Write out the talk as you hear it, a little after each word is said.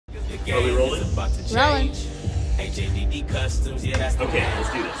Are we rolling? Rolling. HADD customs, yeah, that's okay,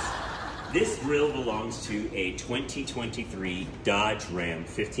 let's do this. This grill belongs to a 2023 Dodge Ram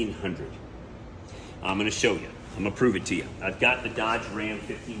 1500. I'm gonna show you. I'm gonna prove it to you. I've got the Dodge Ram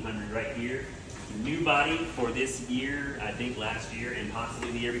 1500 right here. New body for this year, I think last year and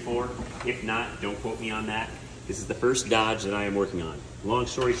possibly the year before. If not, don't quote me on that. This is the first Dodge that I am working on. Long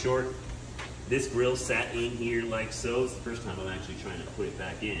story short, this grill sat in here like so. It's the first time I'm actually trying to put it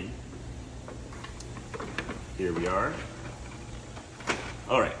back in. Here we are.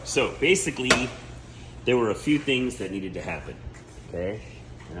 All right, so basically, there were a few things that needed to happen, okay?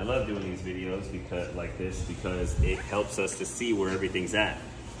 And I love doing these videos because it helps us to see where everything's at.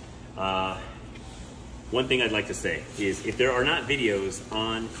 One thing I'd like to say is if there are not videos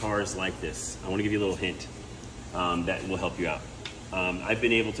on cars like this, I want to give you a little hint that will help you out. I've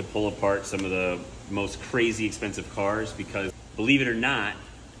been able to pull apart some of the most crazy expensive cars because, believe it or not,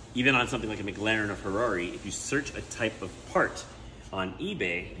 even on something like a McLaren or Ferrari, if you search a type of part on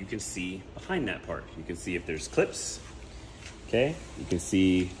eBay, you can see behind that part. You can see if there's clips, okay? You can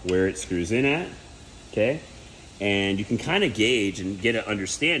see where it screws in at, okay? And you can kind of gauge and get an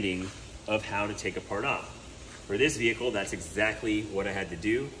understanding of how to take a part off. For this vehicle, that's exactly what I had to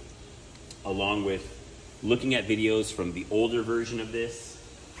do, along with looking at videos from the older version of this.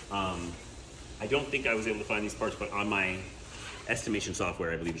 I don't think I was able to find these parts, but on my estimation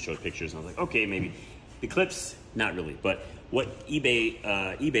software, I believe it showed pictures, and I was like, okay, maybe. The clips, not really, but what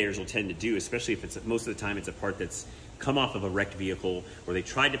eBayers will tend to do, especially if it's, most of the time it's a part that's come off of a wrecked vehicle, or they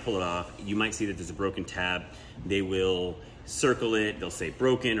tried to pull it off, you might see that there's a broken tab. They will circle it, they'll say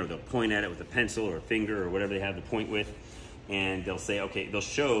broken, or they'll point at it with a pencil or a finger or whatever they have to point with, and they'll say, okay, they'll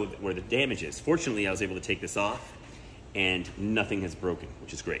show where the damage is. Fortunately, I was able to take this off, and nothing has broken,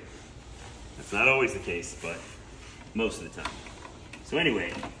 which is great. That's not always the case, but most of the time. So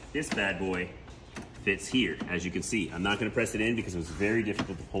anyway, this bad boy fits here, as you can see. I'm not gonna press it in because it was very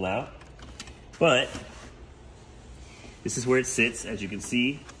difficult to pull out, but this is where it sits. As you can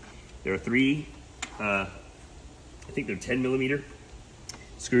see, there are three, I think they're 10 millimeter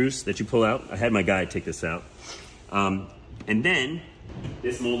screws that you pull out. I had my guy take this out. And then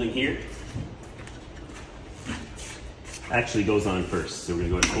this molding here actually goes on first. So we're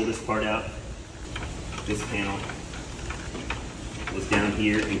gonna go ahead and pull this part out. This panel was down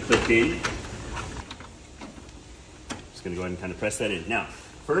here and clipped in. Just gonna go ahead and kind of press that in. Now,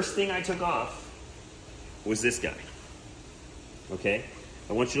 first thing I took off was this guy, okay?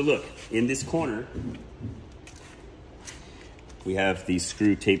 I want you to look, in this corner, we have the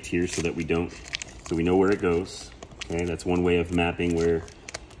screw taped here so that we know where it goes, okay? That's one way of mapping where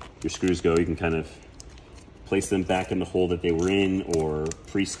your screws go. You can kind of place them back in the hole that they were in or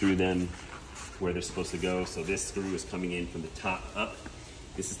pre-screw them where they're supposed to go. So this screw is coming in from the top up.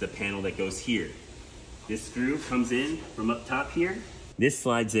 This is the panel that goes here. This screw comes in from up top here. This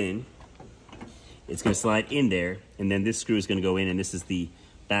slides in. It's gonna slide in there, and then this screw is gonna go in, and this is the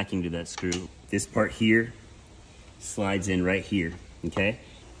backing to that screw. This part here slides in right here, okay?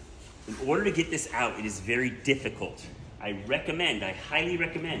 In order to get this out, it is very difficult. I highly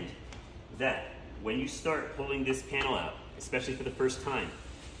recommend that when you start pulling this panel out, especially for the first time,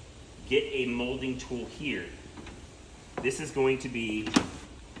 get a molding tool here. This is going to be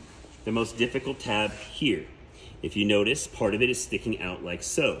the most difficult tab here. If you notice, part of it is sticking out like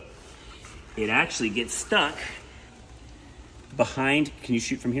so. It actually gets stuck behind, can you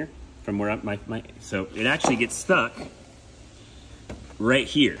shoot from here? From where so it actually gets stuck right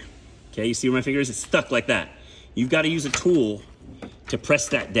here. Okay, you see where my finger is? It's stuck like that. You've got to use a tool to press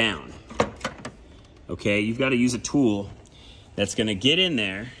that down. Okay, you've got to use a tool that's gonna get in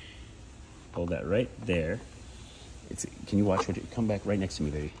there. Hold that right there. Can you watch it? Come back right next to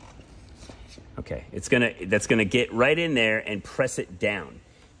me, baby. Okay, that's gonna get right in there and press it down,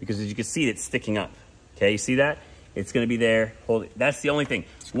 because as you can see, it's sticking up. Okay, you see that? It's gonna be there, hold it. That's the only thing.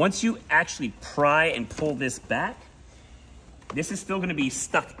 Once you actually pry and pull this back, this is still gonna be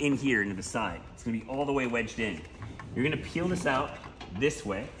stuck in here into the side. It's gonna be all the way wedged in. You're gonna peel this out this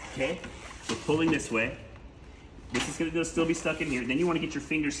way, okay? So pulling this way, this is gonna still be stuck in here. Then you wanna get your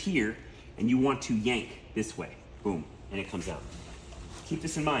fingers here, and you want to yank this way, boom, and it comes out. Keep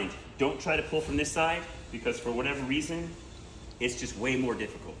this in mind. Don't try to pull from this side, because for whatever reason, it's just way more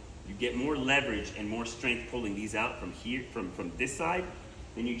difficult. You get more leverage and more strength pulling these out from here, from this side,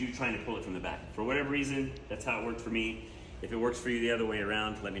 than you do trying to pull it from the back. For whatever reason, that's how it worked for me. If it works for you the other way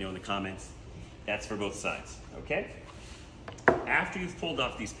around, let me know in the comments. That's for both sides, okay? After you've pulled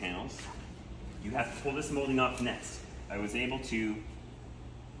off these panels, you have to pull this molding off next. I was able to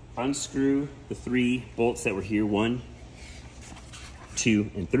unscrew the 3 bolts that were here, 1,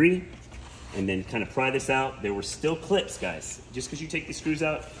 2, and 3. and then kind of pry this out. There were still clips, guys. Just because you take these screws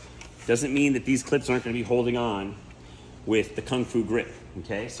out doesn't mean that these clips aren't going to be holding on with the Kung Fu grip,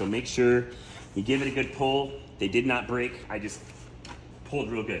 okay? So make sure you give it a good pull. They did not break. I just pulled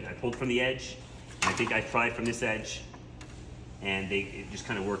real good. I pulled from the edge. I think I pried from this edge, and it just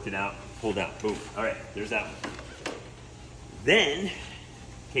kind of worked it out, pulled out, boom. All right, there's that one. Then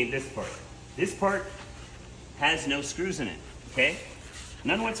came this part. This part has no screws in it, okay?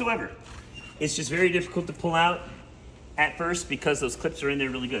 None whatsoever. It's just very difficult to pull out at first because those clips are in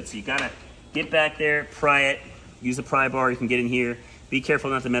there really good. So you gotta get back there, pry it, use a pry bar, you can get in here. Be careful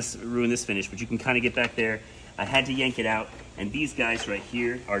not to ruin this finish, but you can kind of get back there. I had to yank it out, and these guys right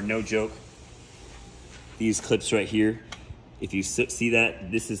here are no joke. These clips right here, if you see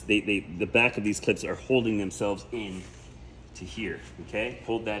that, this is the back of these clips are holding themselves in to here, okay?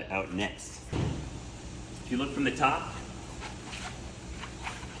 Pulled that out next. If you look from the top,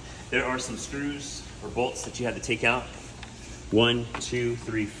 there are some screws or bolts that you have to take out. 1, 2,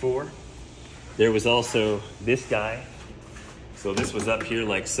 3, 4. There was also this guy. So this was up here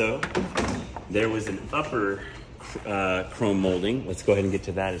like so. There was an upper chrome molding. Let's go ahead and get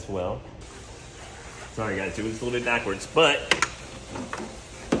to that as well. Sorry guys, doing this a little bit backwards, but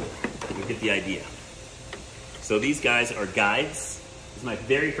you get the idea. So these guys are guides. This is my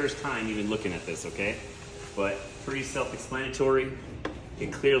very first time even looking at this, okay? But pretty self-explanatory.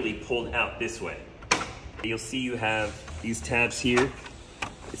 It clearly pulled out this way. You'll see you have these tabs here.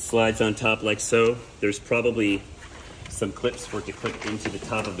 It slides on top like so. There's probably some clips for it to clip into the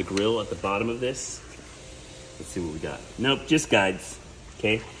top of the grill at the bottom of this. Let's see what we got. Nope, just guides,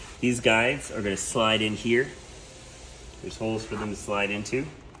 okay? These guides are gonna slide in here. There's holes for them to slide into,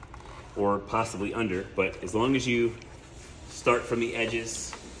 or possibly under, but as long as you start from the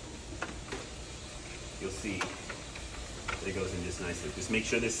edges, you'll see it goes in just nicely. Just make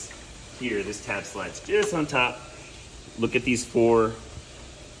sure this tab slides just on top. Look at these 4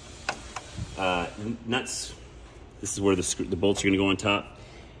 nuts. This is where the bolts are gonna go on top,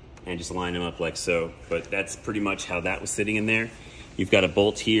 and just line them up like so. But that's pretty much how that was sitting in there. You've got a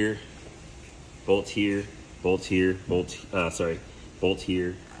bolt here, bolt here, bolt here, bolt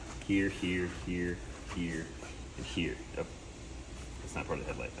here, here, here, here, here, and here. Oh, that's not part of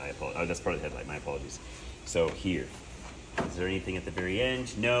the headlight. I apologize. Oh, that's part of the headlight. My apologies. So here. Is there anything at the very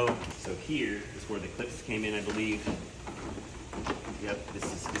end? No. So here is where the clips came in, I believe. Yep,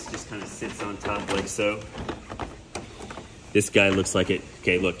 this just kind of sits on top like so. This guy looks like it.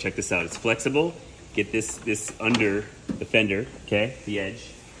 Okay, look, check this out. It's flexible. Get this under the fender, okay, the edge.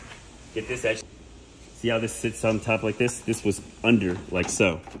 Get this edge. See how this sits on top like this? This was under like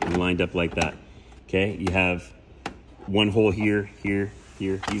so, and lined up like that. Okay, you have one hole here, here,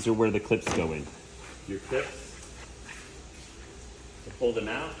 here. These are where the clips go in. Your clips, to pull them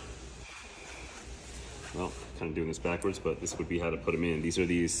out. Well, kind of doing this backwards, but this would be how to put them in. These are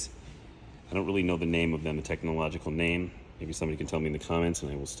these, I don't really know the name of them, the technological name. Maybe somebody can tell me in the comments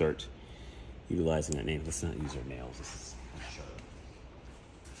and I will start utilizing that name. Let's not use our nails. This is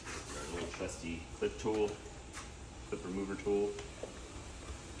our little trusty clip tool, clip remover tool.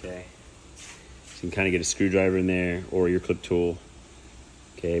 Okay. So you can kind of get a screwdriver in there or your clip tool.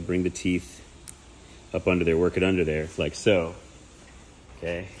 Okay, bring the teeth up under there, work it under there, like so.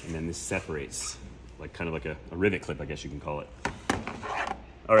 Okay, and then this separates, like kind of like a rivet clip, I guess you can call it.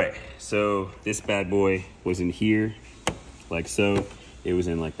 All right, so this bad boy was in here, like so. It was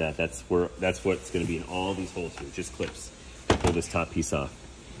in like that. That's what's gonna be in all these holes here, just clips. Pull this top piece off.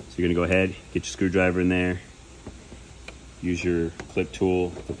 So you're gonna go ahead, get your screwdriver in there, use your clip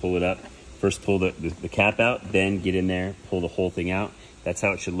tool to pull it up. First pull the cap out, then get in there, pull the whole thing out. That's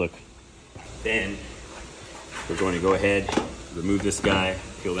how it should look. Then we're going to go ahead, remove this guy,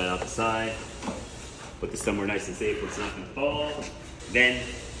 peel that out the side, put this somewhere nice and safe where it's not gonna fall. Then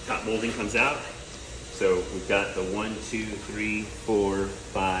top molding comes out. So we've got the 1, 2, 3, 4,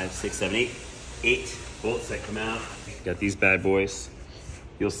 5, 6, 7, 8 bolts that come out. Got these bad boys.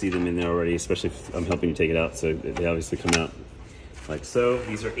 You'll see them in there already, especially if I'm helping you take it out. So they obviously come out like so.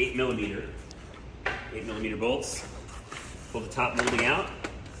 These are 8mm bolts. Pull the top molding out,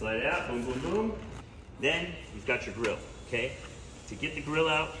 slide it out, boom, boom, boom. Then you've got your grill, okay? To get the grill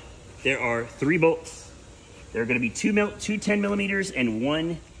out, there are 3 bolts. There are gonna be two 10mm and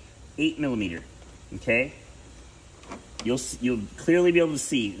 1 8mm, okay? You'll clearly be able to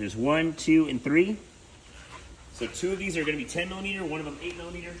see, there's 1, 2, and 3. So 2 of these are gonna be 10mm, 1 of them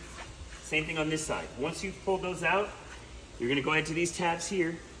 8mm. Same thing on this side. Once you've pulled those out, you're gonna go ahead to these tabs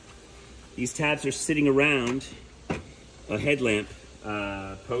here. These tabs are sitting around a headlamp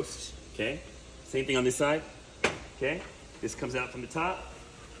post, okay? Same thing on this side, okay? This comes out from the top,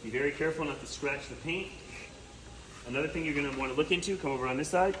 Be very careful not to scratch the paint. Another thing you're gonna wanna look into, come over on this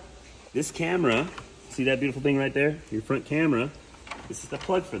side. This camera, see that beautiful thing right there? Your front camera, this is the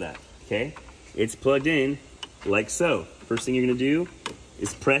plug for that, okay? It's plugged in like so. First thing you're gonna do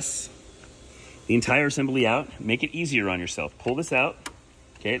is press the entire assembly out. Make it easier on yourself. Pull this out,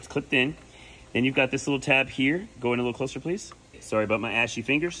 okay, it's clipped in. Then you've got this little tab here. Go in a little closer, please. Sorry about my ashy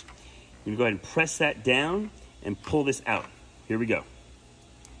fingers. You're gonna go ahead and press that down and pull this out. Here we go.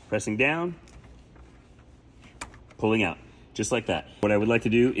 Pressing down, pulling out, just like that. What I would like to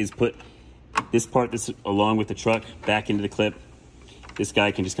do is put this part, this along with the truck, back into the clip. This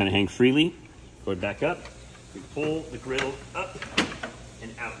guy can just kind of hang freely. Go back up. We pull the grill up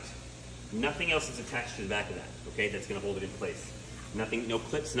and out. Nothing else is attached to the back of that, okay? That's gonna hold it in place. Nothing, no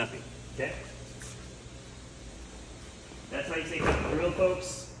clips, nothing, okay? That's how you take out the grill,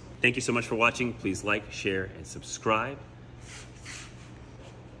 folks. Thank you so much for watching. Please like, share, and subscribe.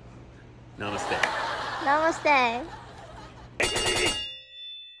 Namaste. Namaste.